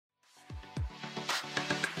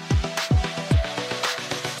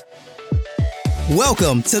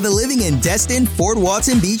Welcome to the Living in Destin, Fort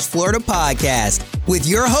Walton Beach, Florida podcast with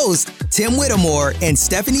your host, Tim Whittemore and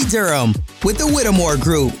Stephanie Durham with the Whittemore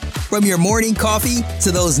Group. From your morning coffee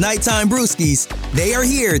to those nighttime brewskis, they are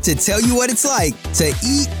here to tell you what it's like to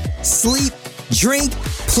eat, sleep, drink,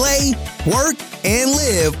 play, work, and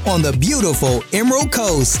live on the beautiful Emerald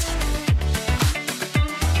Coast.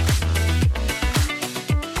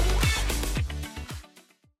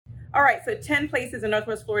 All right, so 10 places in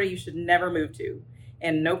Northwest Florida you should never move to.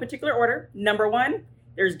 In no particular order. Number 1,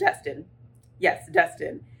 there's Destin. Yes,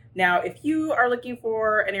 Destin. Now, if you are looking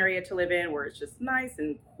for an area to live in where it's just nice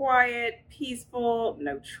and quiet, peaceful,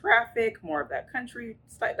 no traffic, more of that country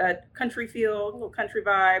feel, little country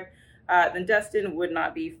vibe, then Destin would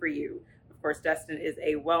not be for you. Of course, Destin is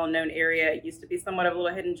a well-known area. It used to be somewhat of a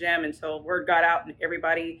little hidden gem until word got out and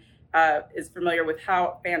everybody is familiar with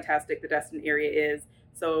how fantastic the Destin area is.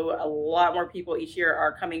 So a lot more people each year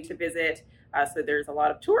are coming to visit. So there's a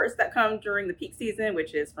lot of tourists that come during the peak season,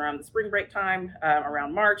 which is from the spring break time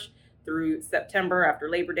around March through September after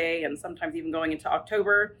Labor Day, and sometimes even going into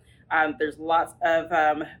October. There's lots of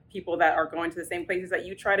people that are going to the same places that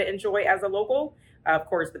you try to enjoy as a local. Of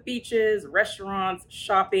course, the beaches, restaurants,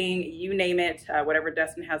 shopping, you name it, whatever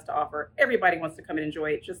Destin has to offer. Everybody wants to come and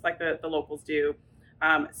enjoy it, just like the locals do.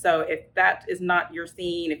 So if that is not your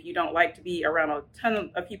scene, if you don't like to be around a ton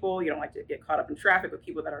of people, you don't like to get caught up in traffic with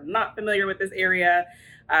people that are not familiar with this area,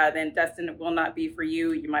 then Destin will not be for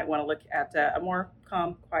you. You might want to look at a more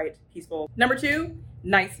calm, quiet, peaceful. Number 2,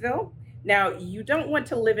 Niceville. Now, you don't want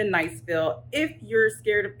to live in Niceville if you're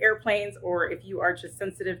scared of airplanes or if you are just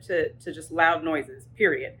sensitive to just loud noises,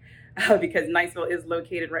 period. Because Niceville is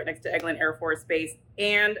located right next to Eglin Air Force Base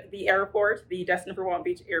and the airport, the Destin Fort Walton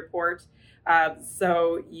Beach Airport.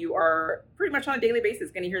 So you are pretty much on a daily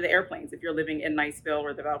basis going to hear the airplanes. If you're living in Niceville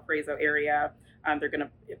or the Valparaiso area, they're going to,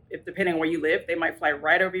 if depending on where you live, they might fly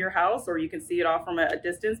right over your house, or you can see it off from a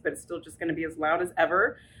distance, but it's still just going to be as loud as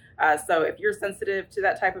ever. So if you're sensitive to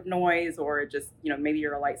that type of noise, or just, maybe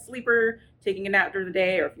you're a light sleeper taking a nap during the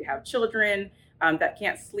day, or if you have children that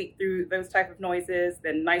can't sleep through those type of noises,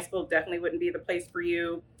 then Niceville definitely wouldn't be the place for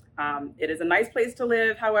you. It is a nice place to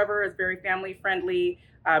live. However, it's very family friendly.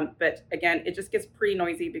 But again, it just gets pretty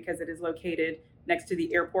noisy because it is located next to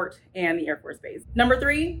the airport and the Air Force Base. Number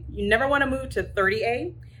 3, you never want to move to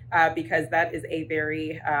 30A because that is a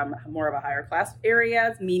very more of a higher class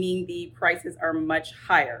area, meaning the prices are much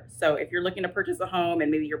higher. So if you're looking to purchase a home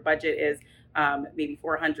and maybe your budget is maybe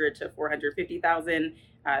 $400,000 to $450,000,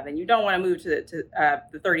 then you don't want to move to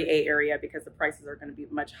the 30A area because the prices are going to be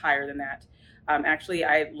much higher than that. Actually,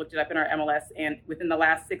 I looked it up in our MLS, and within the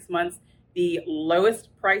last 6 months, the lowest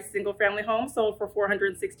price single family home sold for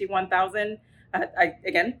 $461,000.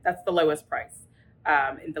 Again, that's the lowest price.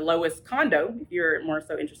 And the lowest condo, if you're more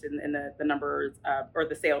so interested in the numbers or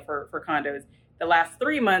the sale for condos, the last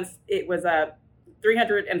 3 months, it was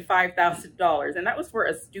 $305,000. And that was for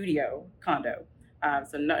a studio condo.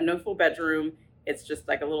 So no full bedroom. It's just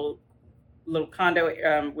like a little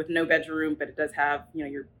condo with no bedroom, but it does have,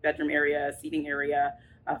 your bedroom area, seating area,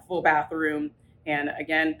 a full bathroom. And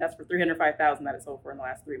again, that's for $305,000 that it sold for in the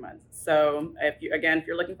last 3 months. So if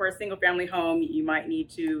you're looking for a single family home, you might need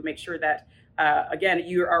to make sure that, again,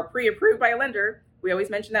 you are pre-approved by a lender. We always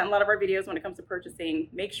mention that in a lot of our videos when it comes to purchasing.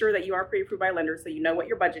 Make sure that you are pre-approved by a lender so you know what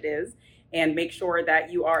your budget is, and make sure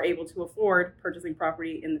that you are able to afford purchasing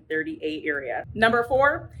property in the 30A area. Number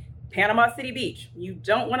 4, Panama City Beach. You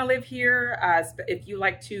don't want to live here if you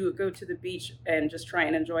like to go to the beach and just try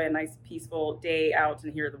and enjoy a nice peaceful day out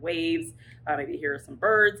and hear the waves, maybe hear some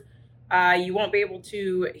birds. You won't be able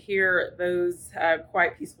to hear those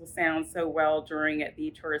quiet, peaceful sounds so well during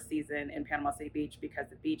the tourist season in Panama City Beach because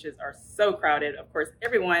the beaches are so crowded. Of course,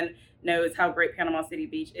 everyone knows how great Panama City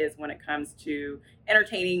Beach is when it comes to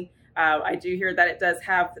entertaining. I do hear that it does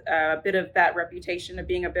have a bit of that reputation of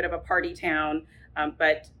being a bit of a party town.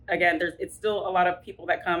 But again, it's still a lot of people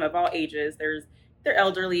that come of all ages. They're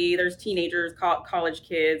elderly, there's teenagers, college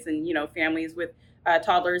kids, and families with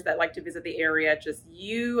toddlers that like to visit the area. Just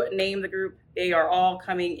you name the group, they are all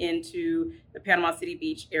coming into the Panama City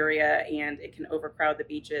Beach area, and it can overcrowd the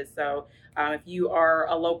beaches. So if you are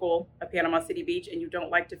a local of Panama City Beach and you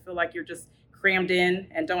don't like to feel like you're just crammed in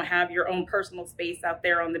and don't have your own personal space out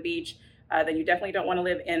there on the beach, then you definitely don't want to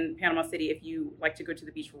live in Panama City. If you like to go to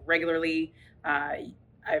the beach regularly,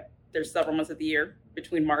 there's several months of the year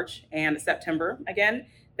between March and September, again,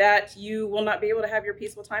 that you will not be able to have your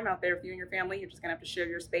peaceful time out there with you and your family. You're just going to have to share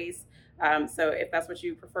your space. So if that's what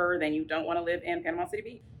you prefer, then you don't want to live in Panama City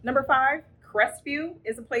Beach. Number 5, Crestview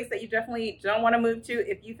is a place that you definitely don't want to move to.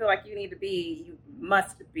 If you feel like you need to be, you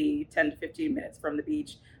must be 10 to 15 minutes from the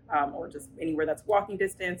beach. or just anywhere that's walking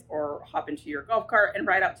distance, or hop into your golf cart and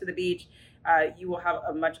ride out to the beach. You will have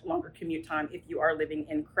a much longer commute time if you are living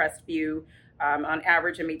in Crestview. On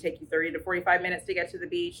average, it may take you 30 to 45 minutes to get to the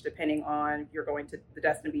beach, depending on if you're going to the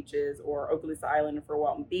Destin beaches or Okaloosa Island for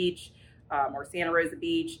Walton Beach, or Santa Rosa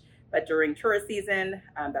Beach. But during tourist season,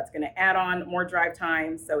 that's going to add on more drive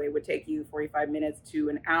time. So it would take you 45 minutes to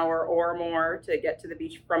an hour or more to get to the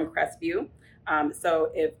beach from Crestview.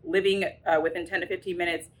 So if living within 10 to 15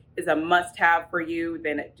 minutes is a must-have for you,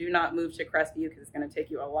 then do not move to Crestview, because it's going to take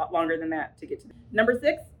you a lot longer than that to get to. Number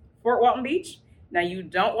 6, Fort Walton Beach. Now, you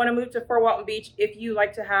don't want to move to Fort Walton Beach if you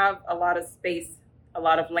like to have a lot of space, a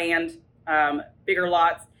lot of land, bigger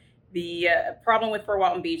lots. The problem with Fort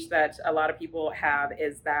Walton Beach that a lot of people have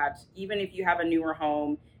is that even if you have a newer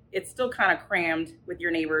home, it's still kind of crammed with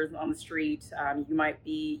your neighbors on the street. You might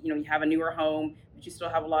be, you have a newer home, but you still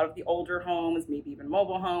have a lot of the older homes, maybe even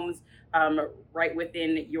mobile homes, right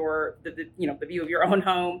within the view of your own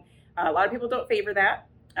home. A lot of people don't favor that.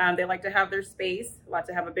 They like to have their space, like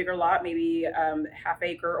to have a bigger lot, maybe half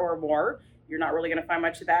acre or more. You're not really going to find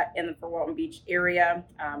much of that in the Fort Walton Beach area.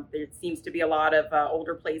 There seems to be a lot of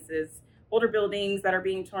older places, older buildings that are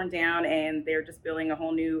being torn down, and they're just building a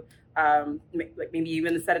whole new, like maybe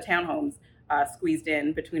even a set of townhomes squeezed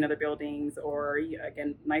in between other buildings, or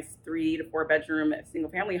again, nice 3 to 4 bedroom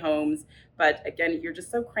single family homes. But again, you're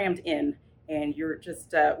just so crammed in, and you're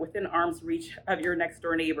just within arm's reach of your next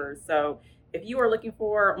door neighbors. So if you are looking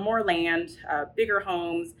for more land, bigger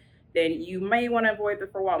homes, then you may want to avoid the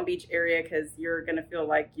Fort Walton Beach area, because you're going to feel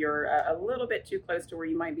like you're a little bit too close to where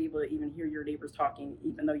you might be able to even hear your neighbors talking,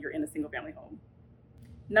 even though you're in a single family home.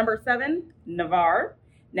 Number 7, Navarre.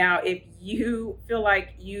 Now, if you feel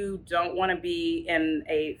like you don't want to be in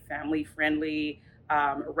a family friendly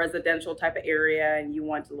residential type of area, and you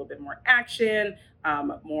want a little bit more action,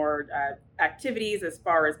 more activities as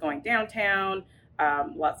far as going downtown,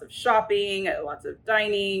 lots of shopping, lots of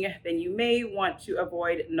dining, then you may want to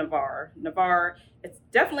avoid Navarre. Navarre, it's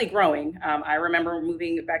definitely growing. I remember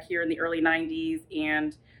moving back here in the early 90s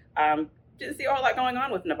and didn't see a whole lot going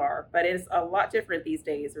on with Navarre, but it's a lot different these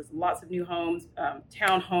days. There's lots of new homes,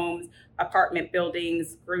 townhomes, apartment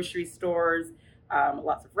buildings, grocery stores,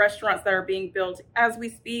 lots of restaurants that are being built as we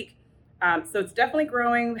speak. So it's definitely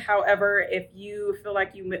growing. However, if you feel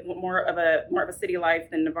like you want more of a city life,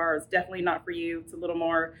 then Navarre is definitely not for you. It's a little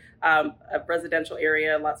more a residential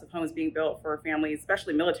area, lots of homes being built for families,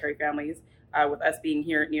 especially military families. With us being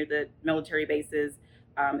here near the military bases,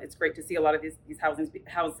 it's great to see a lot of these houses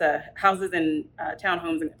and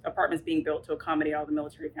townhomes and apartments being built to accommodate all the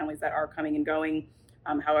military families that are coming and going.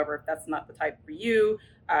 However, if that's not the type for you,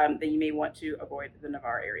 then you may want to avoid the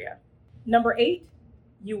Navarre area. Number 8.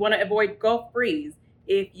 You want to avoid Gulf Breeze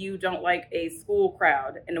if you don't like a school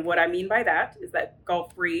crowd. And what I mean by that is that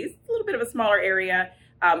Gulf Breeze is a little bit of a smaller area,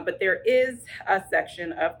 but there is a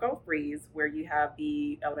section of Gulf Breeze where you have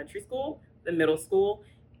the elementary school, the middle school,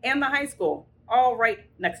 and the high school all right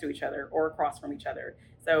next to each other or across from each other.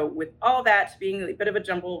 So with all that being a bit of a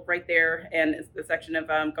jumble right there, and it's the section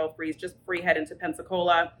of Gulf Breeze just before you head into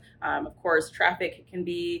Pensacola. Of course, traffic can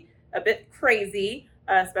be a bit crazy,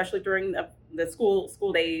 especially during the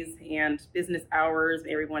school days and business hours.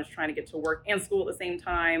 Everyone's trying to get to work and school at the same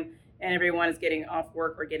time, and everyone is getting off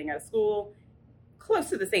work or getting out of school close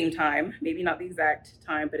to the same time, maybe not the exact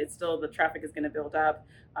time, but it's still, the traffic is going to build up,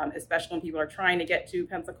 especially when people are trying to get to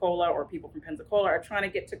Pensacola, or people from Pensacola are trying to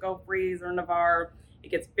get to Gulf Breeze or Navarre.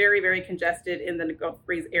 It gets very, very congested in the Gulf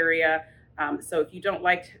Breeze area. So if you don't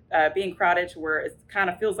like being crowded to where it kind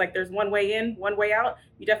of feels like there's one way in, one way out,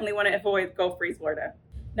 you definitely want to avoid Gulf Breeze, Florida.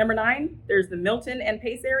 Number 9, there's the Milton and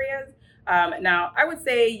Pace areas. Now, I would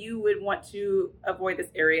say you would want to avoid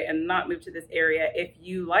this area and not move to this area if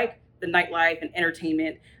you like the nightlife and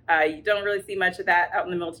entertainment. You don't really see much of that out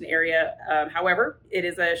in the Milton area. However, it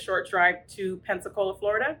is a short drive to Pensacola,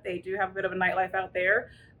 Florida. They do have a bit of a nightlife out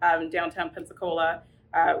there, downtown Pensacola,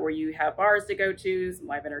 where you have bars to go to, some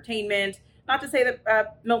live entertainment. Not to say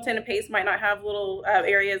that Milton and Pace might not have little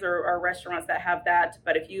areas or restaurants that have that,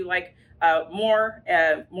 but if you like more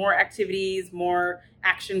activities, more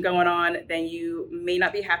action going on, then you may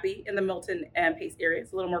not be happy in the Milton and Pace area.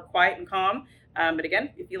 It's a little more quiet and calm. But again,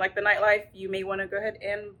 if you like the nightlife, you may want to go ahead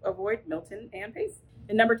and avoid Milton and Pace.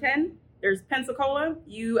 And number 10, there's Pensacola.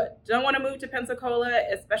 You don't want to move to Pensacola,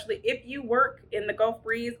 especially if you work in the Gulf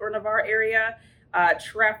Breeze or Navarre area.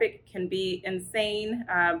 Traffic can be insane.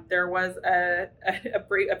 There was a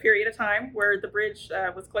period of time where the bridge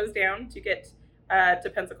was closed down to get to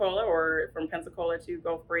Pensacola, or from Pensacola to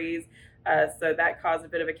Gulf Breeze. So that caused a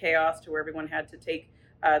bit of a chaos to where everyone had to take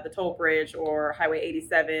the toll bridge or Highway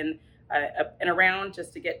 87 and around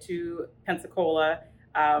just to get to Pensacola.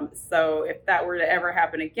 So if that were to ever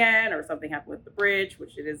happen again, or something happened with the bridge,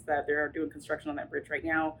 which it is that they're doing construction on that bridge right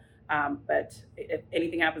now, but if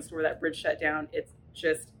anything happens to where that bridge shut down, it's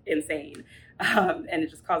just insane. And it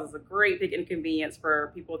just causes a great big inconvenience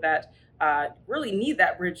for people that really need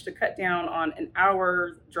that bridge to cut down on an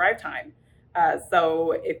hour's drive time.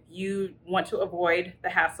 So if you want to avoid the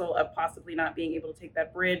hassle of possibly not being able to take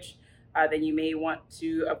that bridge, then you may want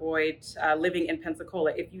to avoid living in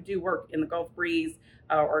Pensacola if you do work in the Gulf Breeze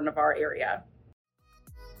or Navarre area.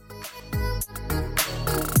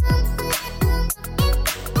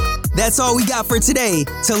 That's all we got for today.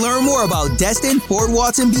 To learn more about Destin, Fort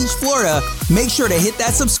Walton Beach, Florida, make sure to hit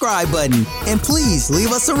that subscribe button and please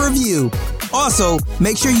leave us a review. Also,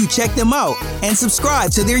 make sure you check them out and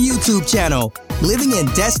subscribe to their YouTube channel, Living in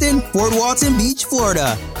Destin, Fort Walton Beach,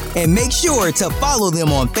 Florida. And make sure to follow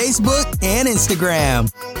them on Facebook and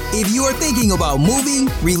Instagram. If you are thinking about moving,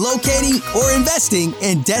 relocating, or investing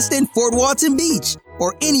in Destin, Fort Walton Beach,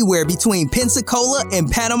 or anywhere between Pensacola and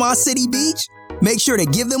Panama City Beach, make sure to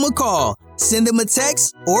give them a call, send them a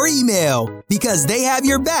text, or email, because they have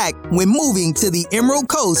your back when moving to the Emerald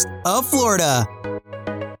Coast of Florida.